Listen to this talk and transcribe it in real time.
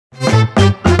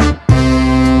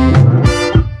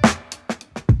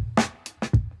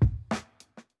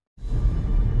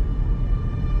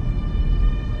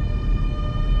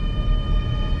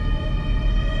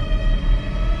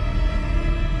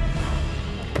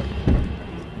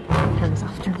Turn this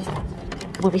off, turn this off.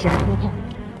 Come over here, come over here.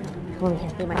 Come over here,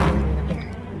 they might be coming up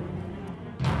here.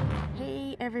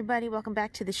 Hey everybody, welcome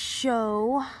back to the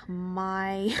show.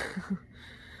 My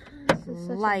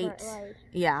light,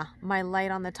 yeah, my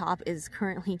light on the top is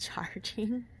currently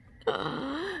charging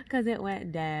because it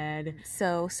went dead.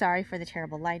 So sorry for the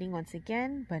terrible lighting once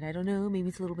again, but I don't know, maybe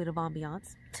it's a little bit of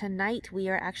ambiance. Tonight we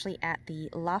are actually at the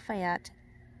Lafayette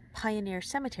Pioneer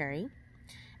Cemetery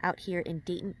out here in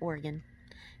Dayton, Oregon.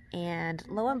 And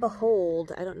lo and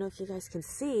behold, I don't know if you guys can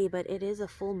see, but it is a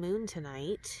full moon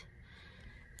tonight.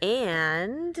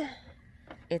 And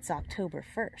it's October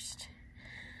 1st.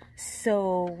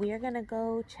 So we are gonna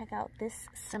go check out this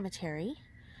cemetery.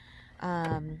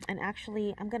 And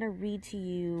actually, I'm gonna read to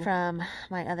you from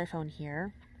my other phone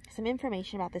here some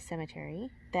information about this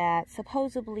cemetery that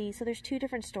supposedly, so there's two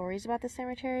different stories about the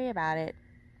cemetery, about it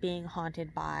being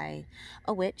haunted by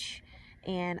a witch.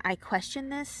 And I question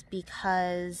this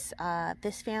because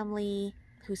this family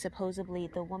who supposedly,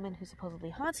 the woman who supposedly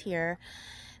haunts here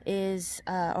is,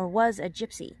 or was a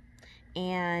gypsy.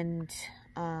 And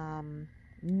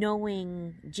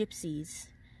knowing gypsies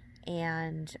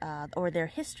and, or their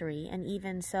history, and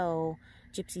even so,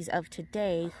 gypsies of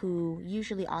today who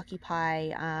usually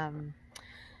occupy,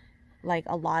 like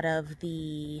a lot of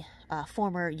the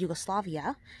former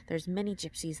Yugoslavia, there's many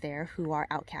gypsies there who are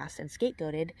outcast and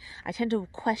scapegoated. I tend to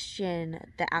question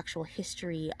the actual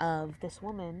history of this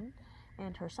woman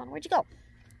and her son. Where'd you go?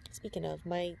 Speaking of,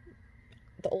 the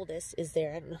oldest is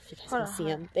there. I don't know if you guys can see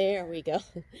him. There we go.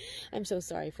 I'm so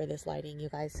sorry for this lighting, you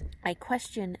guys. I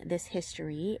question this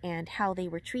history and how they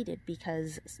were treated,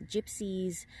 because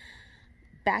gypsies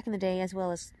back in the day as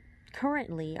well as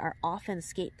currently are often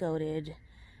scapegoated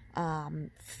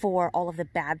for all of the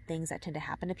bad things that tend to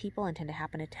happen to people and tend to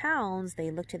happen to towns. They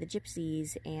look to the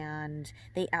gypsies and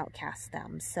they outcast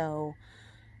them. So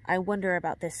I wonder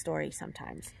about this story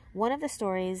sometimes. One of the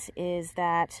stories is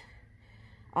that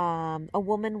a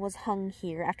woman was hung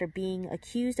here after being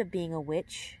accused of being a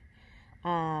witch,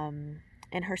 and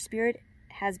her spirit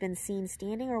has been seen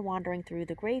standing or wandering through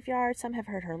the graveyard. Some have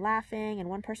heard her laughing, and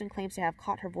one person claims to have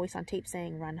caught her voice on tape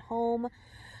saying, "Run home."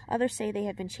 Others say they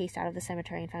have been chased out of the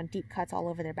cemetery and found deep cuts all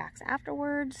over their backs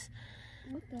afterwards.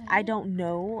 I don't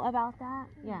know about that.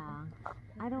 Yeah,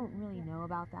 I don't really know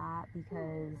about that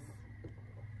because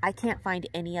I can't find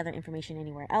any other information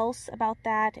anywhere else about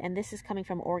that. And this is coming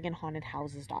from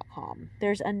OregonHauntedHouses.com.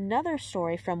 There's another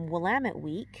story from Willamette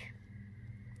Week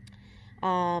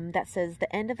that says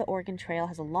the end of the Oregon Trail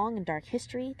has a long and dark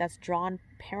history that's drawn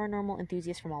paranormal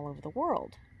enthusiasts from all over the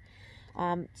world.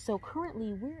 So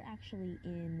currently we're actually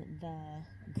in the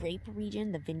grape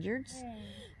region, the vineyards. Hey.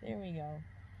 There we go.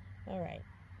 All right.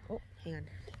 Oh, hang on.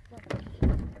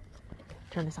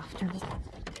 Turn this off. Turn this off.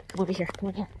 Come over here. Come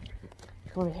over here.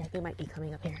 Come over here. They might be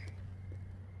coming up here.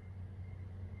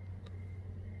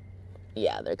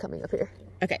 Yeah, they're coming up here.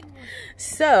 Okay.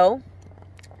 So,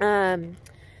 oh,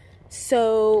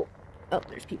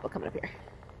 there's people coming up here.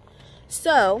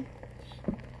 So,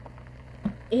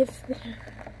 if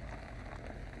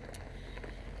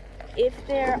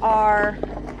there are,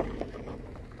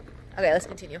 okay, let's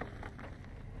continue.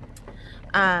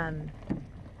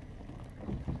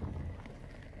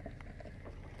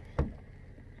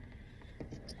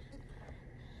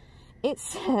 It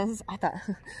says, I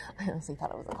honestly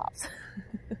thought it was the cops.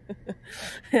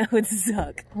 That would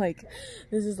suck. Like,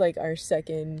 this is like our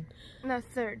second, no,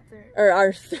 third. Or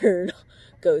our third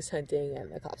ghost hunting,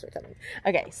 and the cops are coming.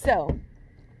 Okay, so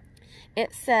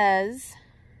it says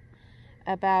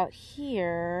about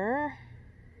here,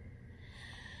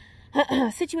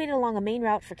 situated along a main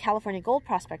route for California gold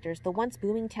prospectors, the once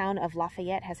booming town of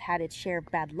Lafayette has had its share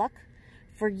of bad luck.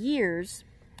 For years,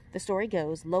 the story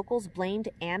goes, locals blamed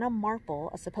Anna Marple,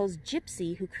 a supposed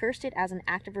gypsy who cursed it as an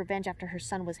act of revenge after her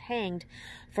son was hanged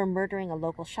for murdering a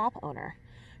local shop owner.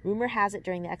 Rumor has it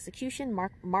during the execution,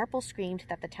 Marple screamed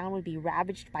that the town would be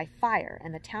ravaged by fire,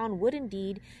 and the town would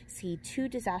indeed see 2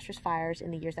 disastrous fires in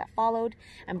the years that followed,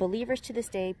 and believers to this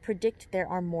day predict there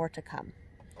are more to come.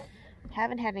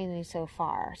 Haven't had anything so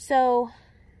far. So,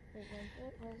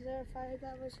 Was there a fire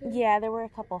that was here? yeah, there were a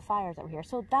couple of fires that were here.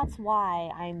 So that's why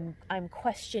I'm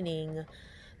questioning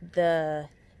the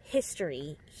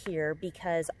history here,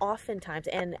 because oftentimes,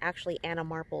 and actually Anna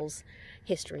Marple's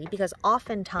history, because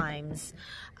oftentimes,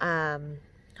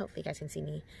 hopefully you guys can see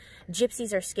me,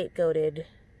 gypsies are scapegoated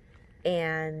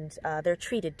and they're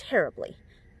treated terribly.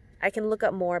 I can look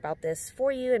up more about this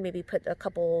for you and maybe put a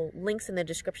couple links in the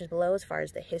descriptions below as far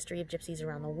as the history of gypsies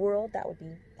around the world. That would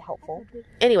be helpful.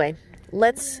 Anyway,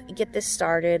 let's get this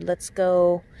started. Let's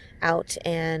go out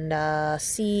and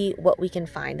see what we can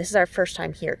find. This is our first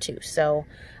time here too. So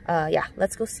yeah,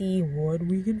 let's go see what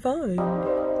we can find.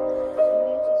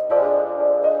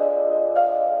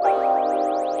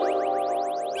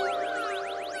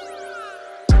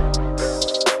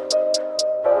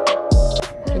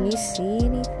 Can you see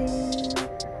anything?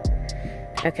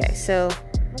 Okay, so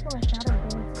Look at my shadow.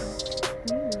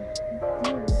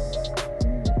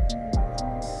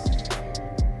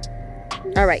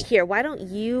 all right, here, why don't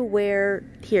you wear,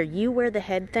 here, you wear the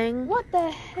head thing. What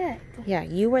the heck? Yeah,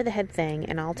 you wear the head thing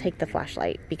and I'll take the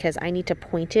flashlight because I need to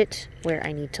point it where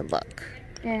I need to look.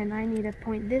 And I need to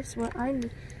point this where I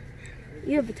need.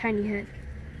 You have a tiny head,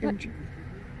 don't you?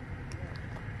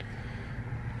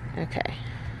 Okay,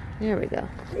 there we go.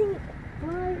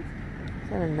 Is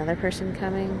that another person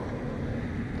coming?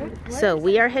 So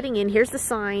we are heading in. Here's the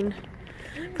sign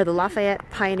for the Lafayette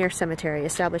Pioneer Cemetery,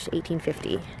 established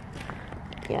 1850.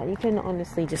 Yeah, you can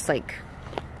honestly just like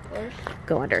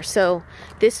go under. So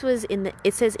this was in the,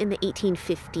 it says in the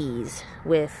 1850s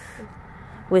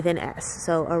with an S,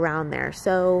 so around there.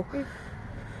 So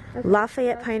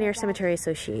Lafayette Pioneer Cemetery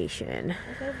Association.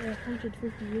 That's over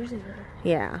 150 years ago.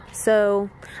 Yeah, so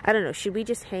I don't know, should we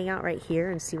just hang out right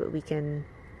here and see what we can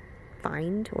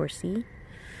find or see?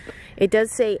 It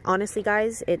does say, honestly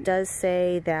guys, it does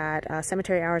say that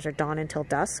cemetery hours are dawn until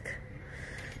dusk.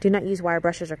 Do not use wire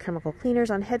brushes or chemical cleaners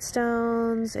on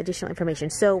headstones. Additional information.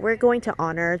 So we're going to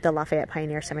honor the Lafayette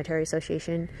Pioneer Cemetery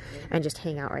Association and just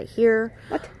hang out right here.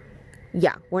 What?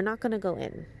 Yeah, we're not going to go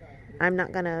in. I'm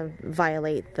not going to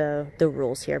violate the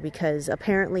rules here because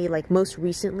apparently, like most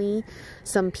recently,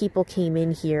 some people came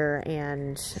in here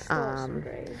and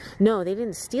no, they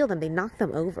didn't steal them. They knocked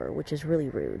them over, which is really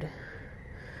rude.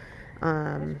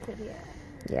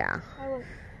 Yeah.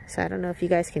 So I don't know if you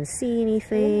guys can see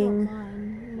anything.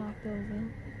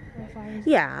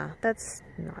 Yeah, that's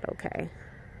not okay.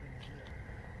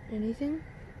 Anything?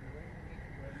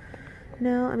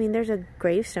 No, I mean, there's a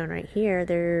gravestone right here.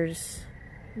 There's,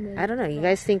 I don't know. You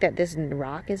guys think that this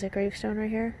rock is a gravestone right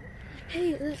here?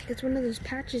 Hey, look, it's one of those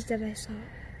patches that I saw.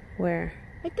 Where?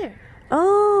 Right there.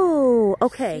 Oh,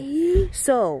 okay. See?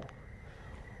 So,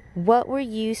 what were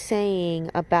you saying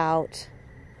about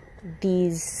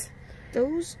these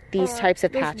types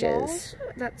of patches? Walls,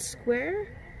 that square?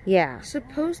 Yeah.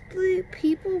 Supposedly,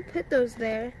 people put those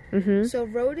there so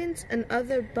rodents and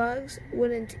other bugs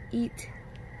wouldn't eat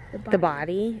the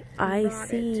body. I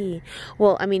see.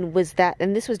 Well, I mean, was that,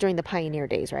 and this was during the pioneer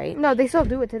days, right? No, they still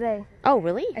do it today. Oh,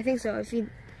 really? I think so. If you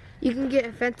can get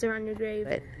a fence around your grave.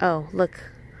 But, oh, look.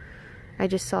 I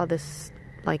just saw this,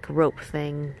 like, rope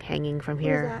thing hanging from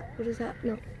here. What is that?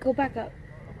 No, go back up.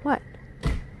 What?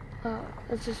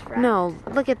 It's just wrapped. No,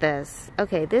 look at this.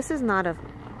 Okay, this is not a...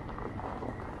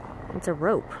 It's a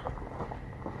rope.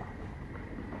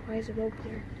 Why is a rope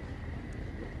here?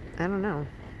 I don't know.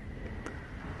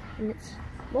 And it's...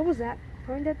 What was that?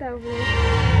 Point that over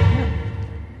there.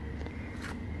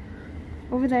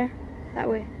 No. Over there. That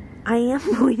way. I am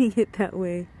pointing it that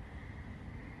way.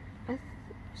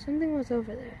 Something was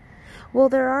over there. Well,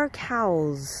 there are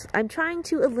cows. I'm trying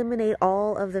to eliminate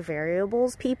all of the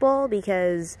variables, people,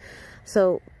 because...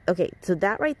 So, okay, so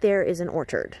that right there is an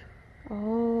orchard.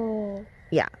 Oh.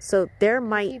 Yeah, so there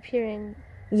might... I keep hearing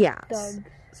dogs.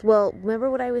 Well,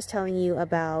 remember what I was telling you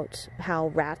about how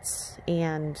rats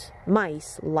and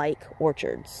mice like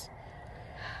orchards?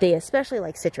 They especially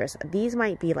like citrus. These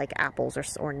might be like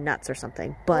apples or nuts or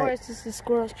something, but... Or it's just the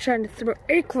squirrels trying to throw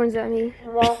acorns at me.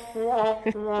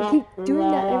 I keep doing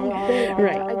that every day.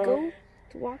 Right. I go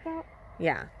to walk out.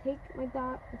 Yeah. Take our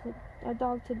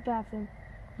dog to the bathroom.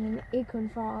 And an acorn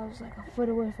falls like a foot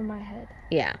away from my head.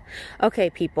 Yeah. Okay,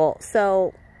 people.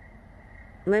 So,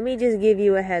 let me just give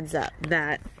you a heads up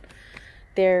that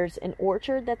there's an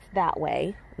orchard that's that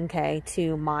way, okay,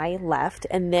 to my left.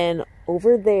 And then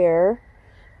over there,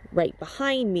 right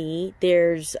behind me,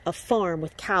 there's a farm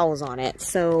with cows on it.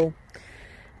 So,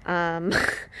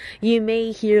 you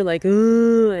may hear like,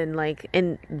 ooh,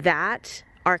 and that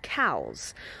are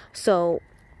cows. So,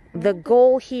 the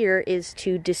goal here is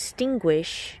to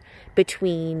distinguish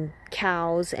between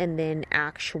cows and then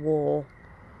actual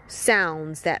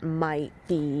sounds that might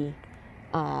be,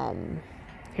 here, I'm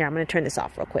going to turn this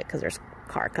off real quick because there's a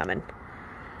car coming.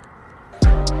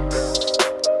 Yeah,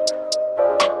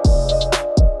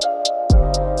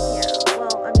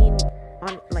 well, I mean,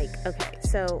 okay,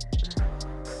 so,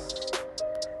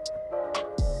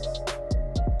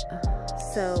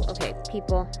 okay,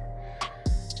 people,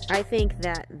 I think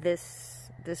that this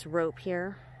rope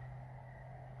here,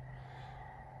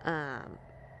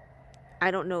 I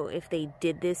don't know if they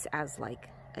did this as like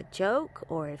a joke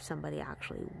or if somebody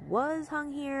actually was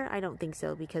hung here. I don't think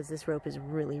so, because this rope is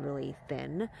really, really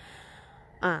thin.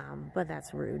 But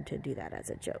that's rude to do that as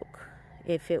a joke.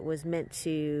 If it was meant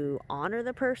to honor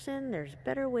the person, there's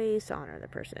better ways to honor the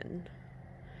person.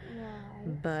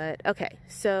 Right. But, okay,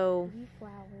 so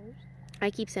Flowers.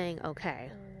 I keep saying, okay.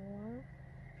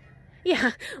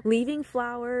 Yeah, leaving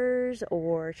flowers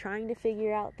or trying to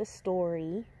figure out the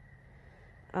story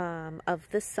of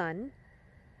the sun,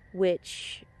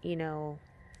 which, you know,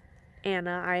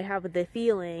 Anna, I have the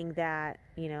feeling that,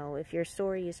 you know, if your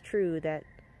story is true, that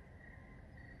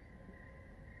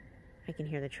I can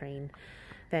hear the train,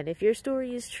 that if your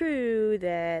story is true,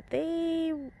 that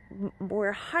they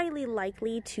were highly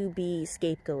likely to be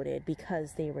scapegoated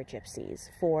because they were gypsies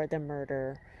for the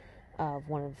murder of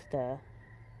one of the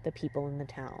people in the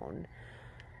town.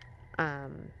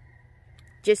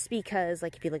 Just because,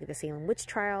 like, if you look at the Salem witch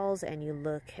trials and you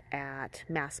look at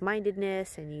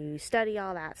mass-mindedness and you study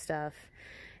all that stuff,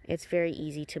 it's very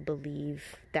easy to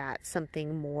believe that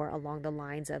something more along the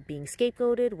lines of being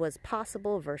scapegoated was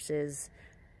possible versus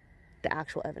the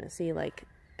actual evidence. See, like,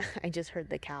 I just heard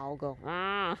the cow go,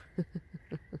 ah.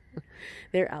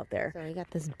 They're out there. So we got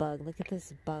this bug. Look at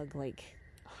this bug, like,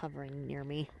 hovering near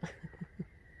me.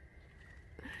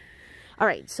 All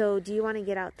right, so do you want to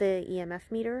get out the EMF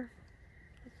meter?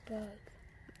 Bug.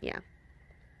 Yeah.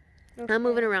 Okay. I'm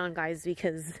moving around, guys,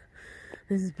 because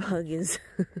this bug is...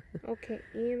 Okay,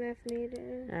 EMF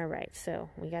meter. All right, so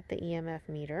we got the EMF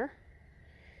meter.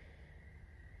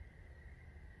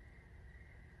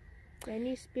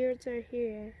 Any spirits are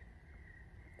here.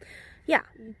 Yeah.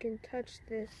 You can touch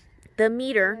this. The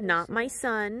meter, not my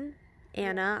son.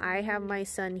 Anna, I have my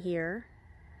son here.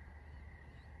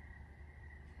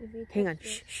 Hang on,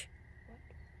 shh, shh.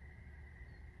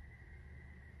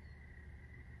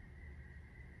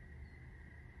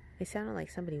 It sounded like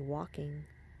somebody walking,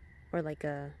 or like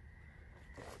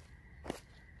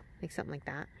something like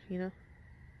that, you know?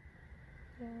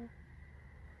 Yeah.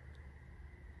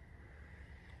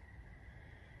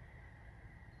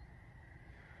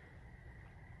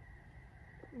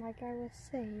 Like I was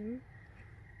saying,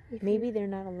 maybe they're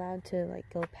not allowed to, like,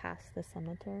 go past the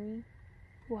cemetery.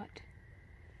 What?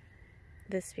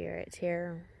 The spirits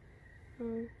here.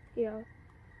 Yeah.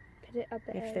 Put it up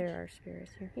the edge. If there are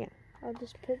spirits here. Yeah. I'll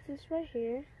just put this right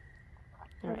here.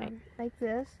 Alright. Like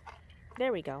this.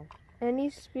 There we go. Any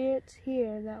spirits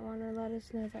here that want to let us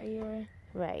know that you're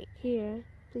here,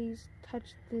 please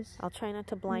touch this. I'll try not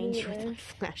to blind you with my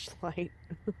flashlight.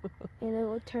 And it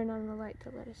will turn on the light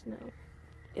to let us know.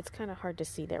 It's kind of hard to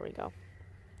see. There we go.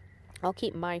 I'll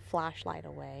keep my flashlight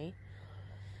away.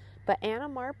 But Anna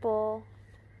Marple,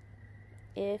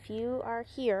 if you are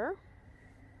here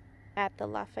at the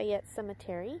Lafayette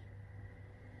Cemetery,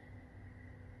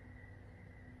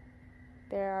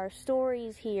 there are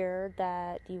stories here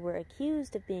that you were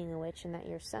accused of being a witch and that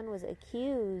your son was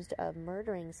accused of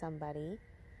murdering somebody.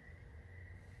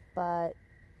 But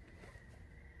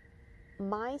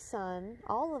my son,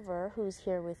 Oliver, who's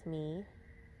here with me,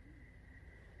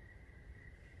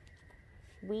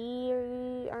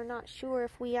 we are not sure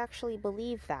if we actually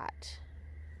believe that.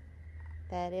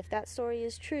 That if that story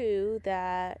is true,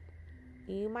 that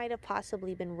you might have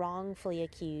possibly been wrongfully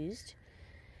accused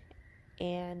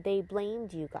and they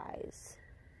blamed you guys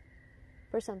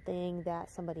for something that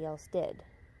somebody else did,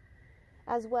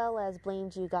 as well as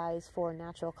blamed you guys for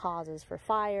natural causes, for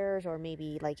fires, or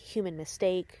maybe like human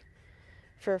mistake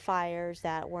for fires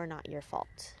that were not your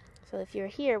fault. So if you're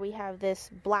here, we have this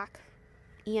black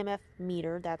EMF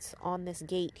meter that's on this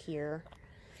gate here,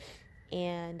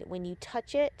 and when you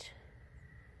touch it,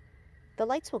 the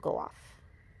lights will go off.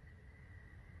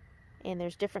 And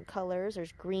there's different colors.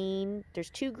 There's green,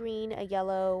 there's 2 green, a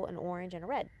yellow, an orange, and a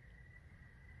red.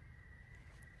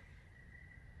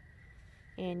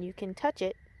 And you can touch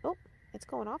it. Oh, it's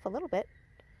going off a little bit.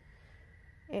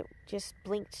 It just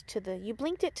blinked to the, you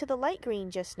blinked it to the light green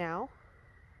just now.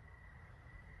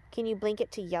 Can you blink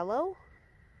it to yellow?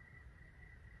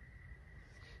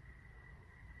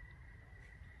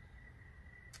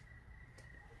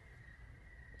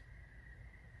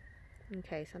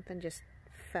 Okay, something just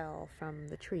fell from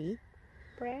the tree.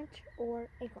 Branch or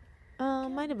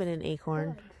acorn? Might have been an acorn.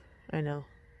 Bugs. I know.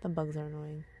 The bugs are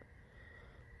annoying.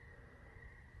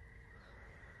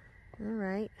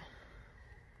 Alright.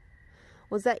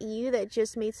 Was that you that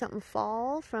just made something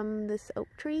fall from this oak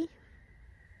tree?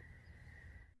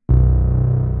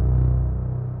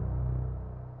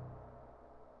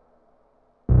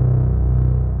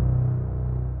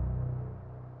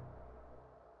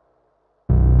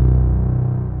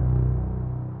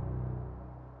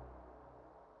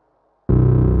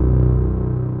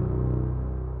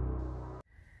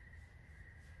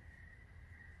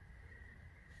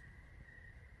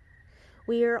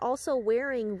 We are also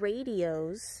wearing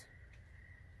radios.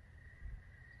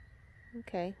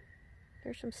 Okay.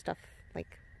 There's some stuff,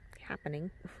 like,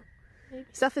 happening. Maybe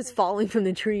Stuff is falling from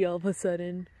the tree all of a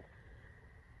sudden.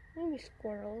 Maybe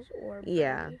squirrels or birds.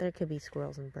 Yeah, there could be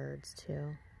squirrels and birds,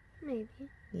 too. Maybe.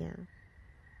 Yeah.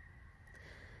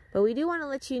 But we do want to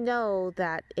let you know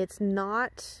that it's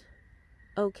not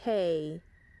okay.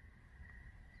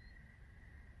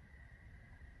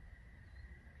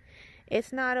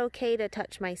 It's not okay to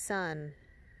touch my son.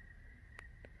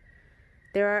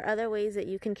 There are other ways that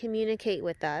you can communicate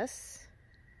with us.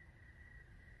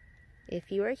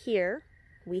 If you are here,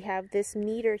 we have this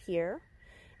meter here,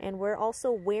 and we're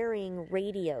also wearing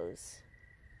radios.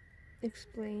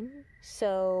 Explain.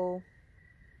 So,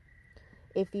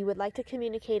 if you would like to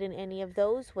communicate in any of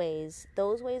those ways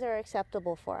are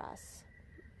acceptable for us.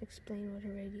 Explain what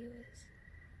a radio is.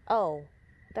 Oh,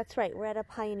 that's right. We're at a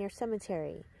Pioneer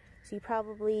Cemetery. So you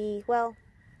probably, well,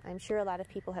 I'm sure a lot of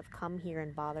people have come here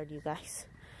and bothered you guys.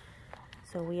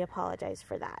 So we apologize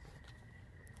for that.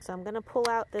 So I'm going to pull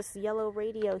out this yellow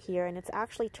radio here, and it's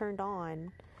actually turned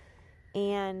on.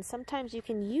 And sometimes you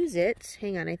can use it.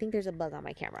 Hang on, I think there's a bug on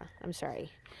my camera. I'm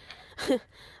sorry.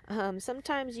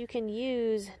 Sometimes you can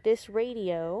use this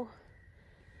radio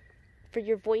for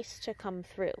your voice to come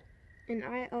through. And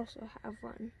I also have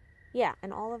one. Yeah,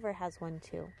 and Oliver has one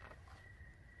too.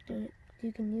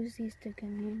 You can use these to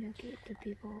communicate to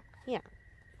people. Yeah.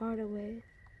 Far away.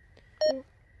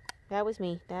 That was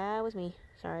me. That was me.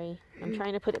 Sorry. I'm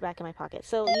trying to put it back in my pocket.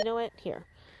 So, you know what? Here.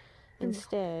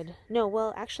 Instead. No,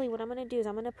 well, actually, what I'm going to do is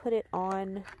I'm going to put it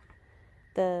on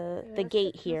the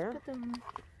gate here. Let's put them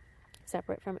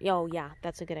Separate from... Oh, yeah.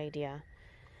 That's a good idea.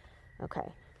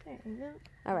 Okay. there, you know?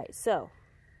 All right. So,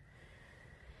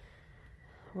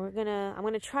 I'm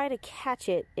going to try to catch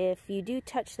it if you do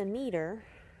touch the meter,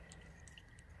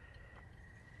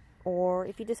 or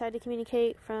if you decide to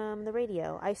communicate from the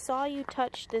radio. I saw you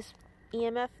touch this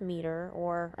EMF meter,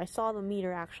 or I saw the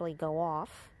meter actually go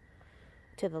off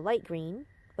to the light green,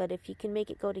 but if you can make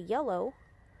it go to yellow,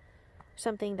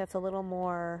 something that's a little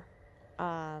more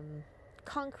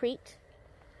concrete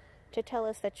to tell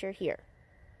us that you're here.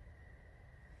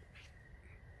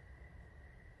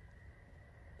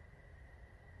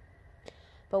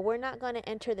 But we're not going to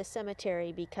enter the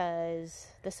cemetery because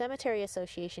the Cemetery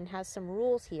Association has some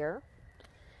rules here.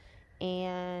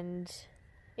 And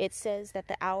it says that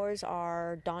the hours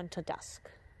are dawn to dusk.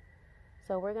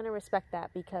 So we're going to respect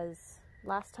that because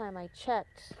last time I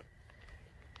checked,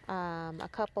 a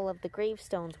couple of the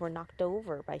gravestones were knocked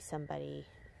over by somebody.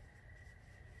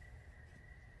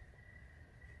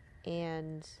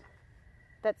 And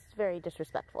that's very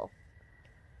disrespectful.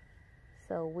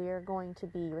 So we're going to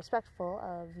be respectful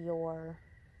of your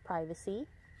privacy,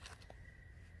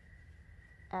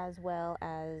 as well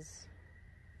as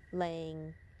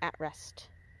laying at rest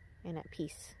and at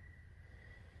peace.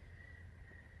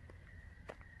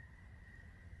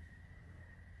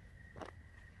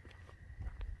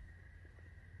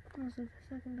 That was like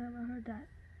the second time I heard that.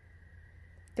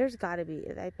 There's gotta be,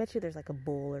 I bet you there's like a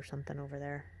bull or something over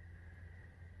there.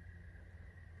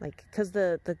 Like, because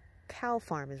the cow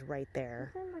farm is right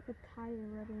there. It sounded like a tire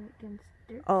rubbing against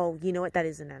dirt. Oh, you know what? That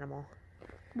is an animal.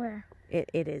 Where? It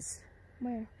is.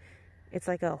 Where? It's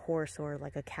like a horse or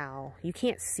like a cow. You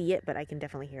can't see it, but I can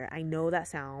definitely hear it. I know that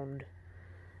sound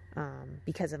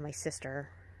because of my sister,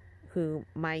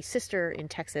 my sister in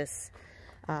Texas,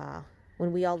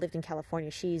 when we all lived in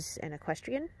California, she's an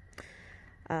equestrian.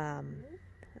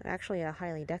 Actually a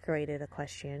highly decorated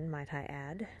equestrian, might I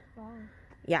add. Wow.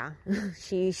 Yeah,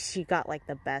 she got like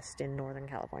the best in Northern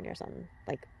California or something.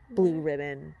 Like blue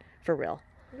ribbon, for real.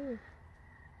 Ooh.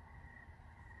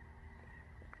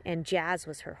 And Jazz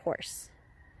was her horse.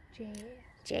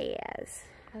 Jazz.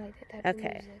 I like that type of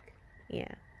music.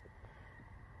 Yeah.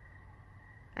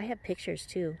 I have pictures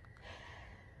too.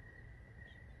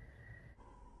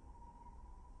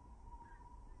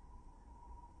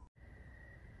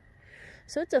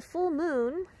 So it's a full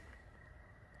moon.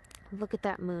 Look at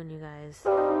that moon, you guys.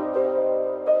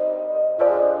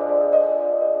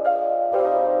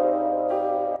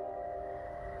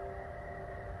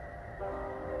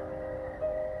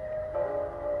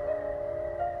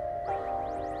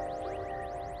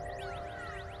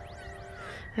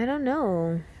 I don't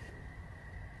know.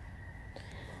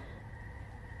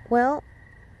 Well,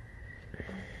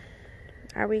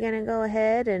 are we gonna go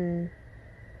ahead and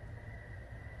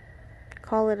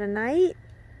call it a night?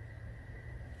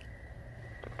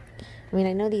 I mean,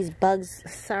 I know these bugs,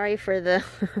 sorry for the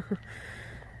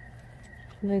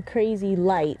the crazy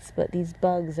lights, but these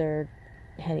bugs are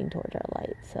heading towards our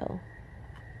light, so.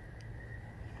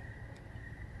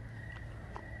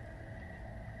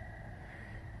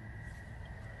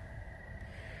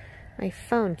 My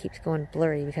phone keeps going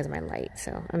blurry because of my light,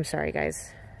 so I'm sorry,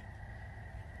 guys.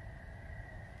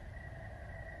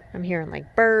 I'm hearing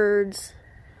like birds.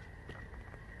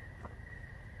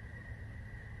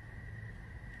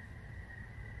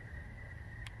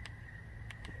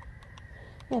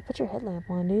 Yeah, put your headlamp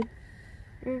on,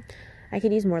 dude. I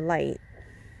could use more light.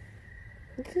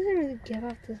 It doesn't really give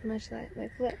off this much light.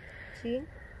 Like, look, see?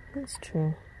 That's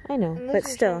true. I know, Unless but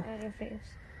you're still. showing out your face.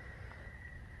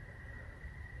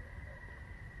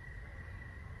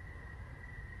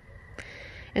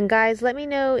 And guys, let me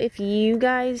know if you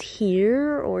guys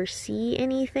hear or see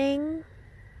anything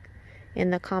in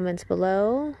the comments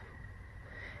below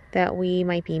that we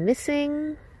might be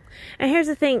missing. And here's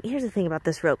the thing about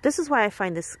this rope. This is why I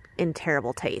find this in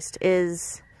terrible taste,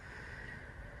 is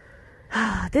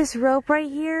this rope right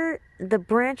here, the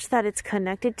branch that it's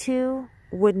connected to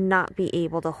would not be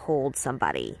able to hold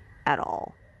somebody at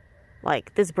all.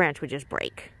 Like, this branch would just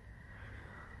break.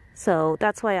 So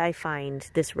that's why I find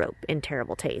this rope in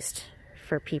terrible taste,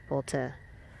 for people to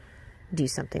do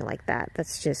something like that.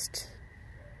 That's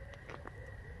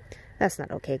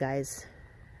not okay, guys.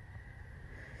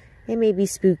 It may be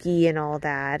spooky and all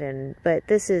that, but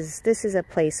this is a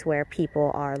place where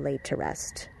people are laid to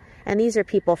rest. And these are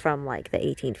people from like the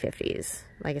 1850s,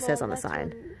 like it says on the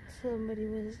sign. Somebody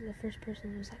was the first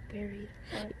person who was like buried.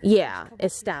 Yeah,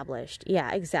 established.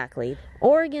 Yeah, exactly.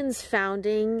 Oregon's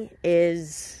founding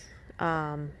is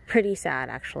pretty sad,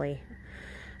 actually.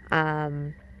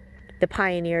 The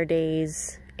pioneer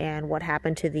days and what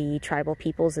happened to the tribal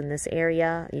peoples in this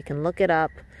area, you can look it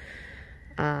up.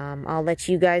 I'll let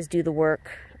you guys do the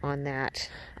work on that.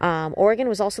 Oregon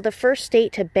was also the first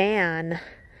state to ban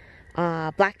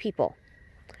black people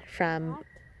from... What?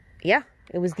 Yeah,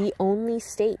 it was the only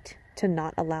state to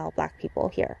not allow black people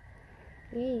here.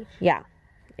 Yeesh. Yeah,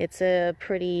 it's a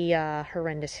pretty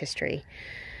horrendous history.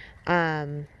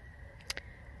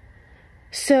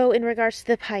 So in regards to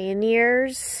the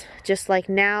pioneers, just like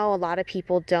now, a lot of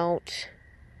people don't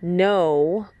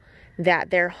know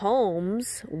that their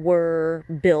homes were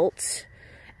built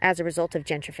as a result of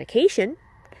gentrification,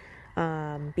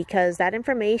 because that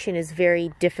information is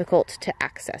very difficult to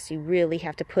access. You really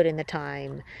have to put in the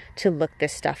time to look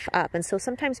this stuff up. And so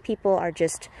sometimes people are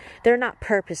they're not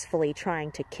purposefully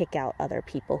trying to kick out other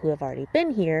people who have already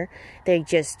been here. They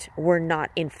just were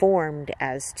not informed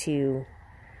as to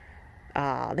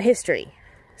the history.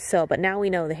 So, but now we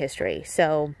know the history.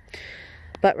 So,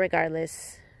 but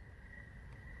regardless,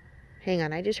 hang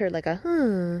on, I just heard like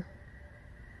a,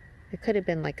 It could have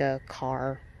been like a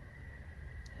car.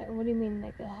 What do you mean,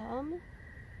 like a hum?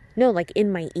 No, like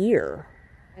in my ear.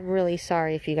 I'm really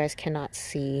sorry if you guys cannot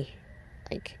see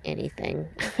like anything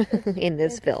in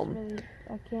this film.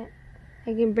 Really,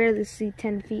 I can barely see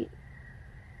 10 feet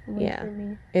away from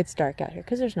me. It's dark out here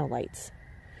because there's no lights.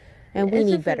 And we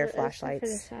need better flashlights. For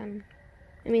the sun.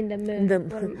 I mean the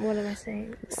moon. What am I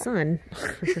saying? Sun.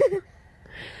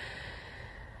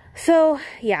 So,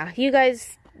 yeah, you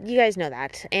guys know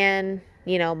that. And,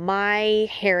 you know, my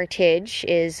heritage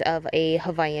is of a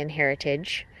Hawaiian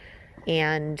heritage.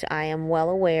 And I am well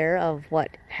aware of what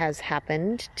has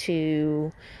happened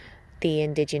to the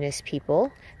indigenous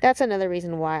people. That's another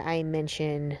reason why I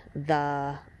mention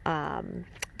the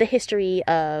history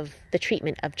of the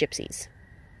treatment of gypsies.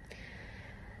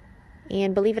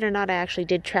 And believe it or not, I actually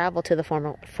did travel to the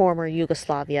former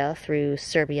Yugoslavia through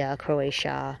Serbia,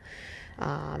 Croatia,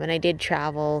 and I did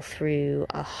travel through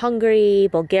Hungary,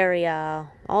 Bulgaria,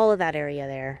 all of that area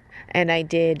there. And I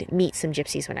did meet some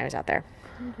gypsies when I was out there.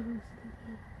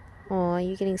 Oh, are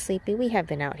you getting sleepy? We have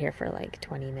been out here for like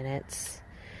 20 minutes.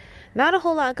 Not a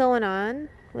whole lot going on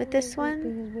with this one.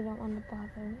 Because we don't want to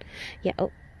bother. Yeah,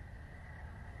 oh.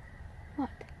 What?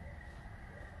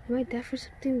 Am I deaf or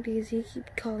something? Because you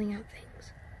keep calling out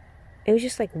things. It was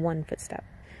just like one footstep.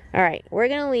 Alright, we're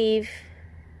gonna leave.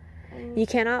 You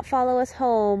cannot follow us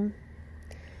home.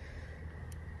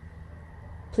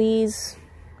 Please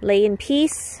lay in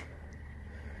peace.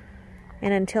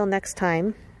 And until next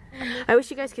time. I wish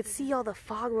you guys could see all the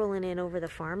fog rolling in over the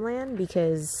farmland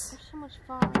because... There's so much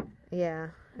fog. Yeah,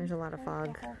 there's a lot of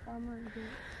fog.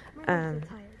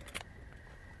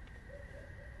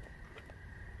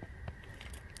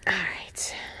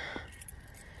 Alright.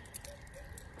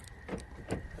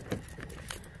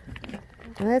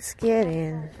 Let's get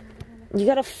in. You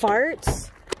got a fart?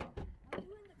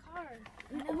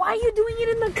 Why are you doing it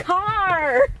in the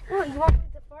car? What, you want me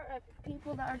to fart at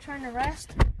people that are trying to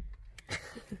rest?